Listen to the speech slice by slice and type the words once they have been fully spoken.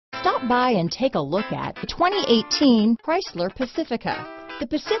Stop by and take a look at the 2018 Chrysler Pacifica. The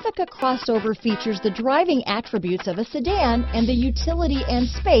Pacifica crossover features the driving attributes of a sedan and the utility and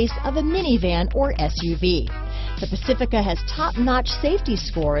space of a minivan or SUV. The Pacifica has top-notch safety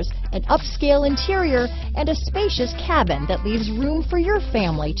scores, an upscale interior, and a spacious cabin that leaves room for your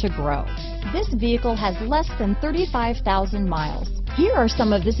family to grow. This vehicle has less than 35,000 miles. Here are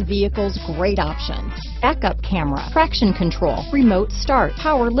some of this vehicle's great options: backup camera, traction control, remote start,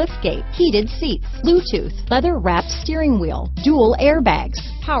 power liftgate, heated seats, Bluetooth, leather-wrapped steering wheel, dual airbags,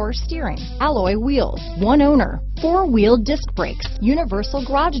 power steering, alloy wheels, one owner, four-wheel disc brakes, universal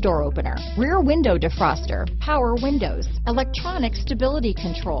garage door opener, rear window defroster, power windows, electronic stability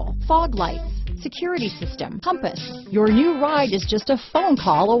control, fog lights, security system, compass. Your new ride is just a phone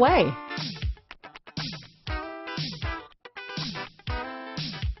call away.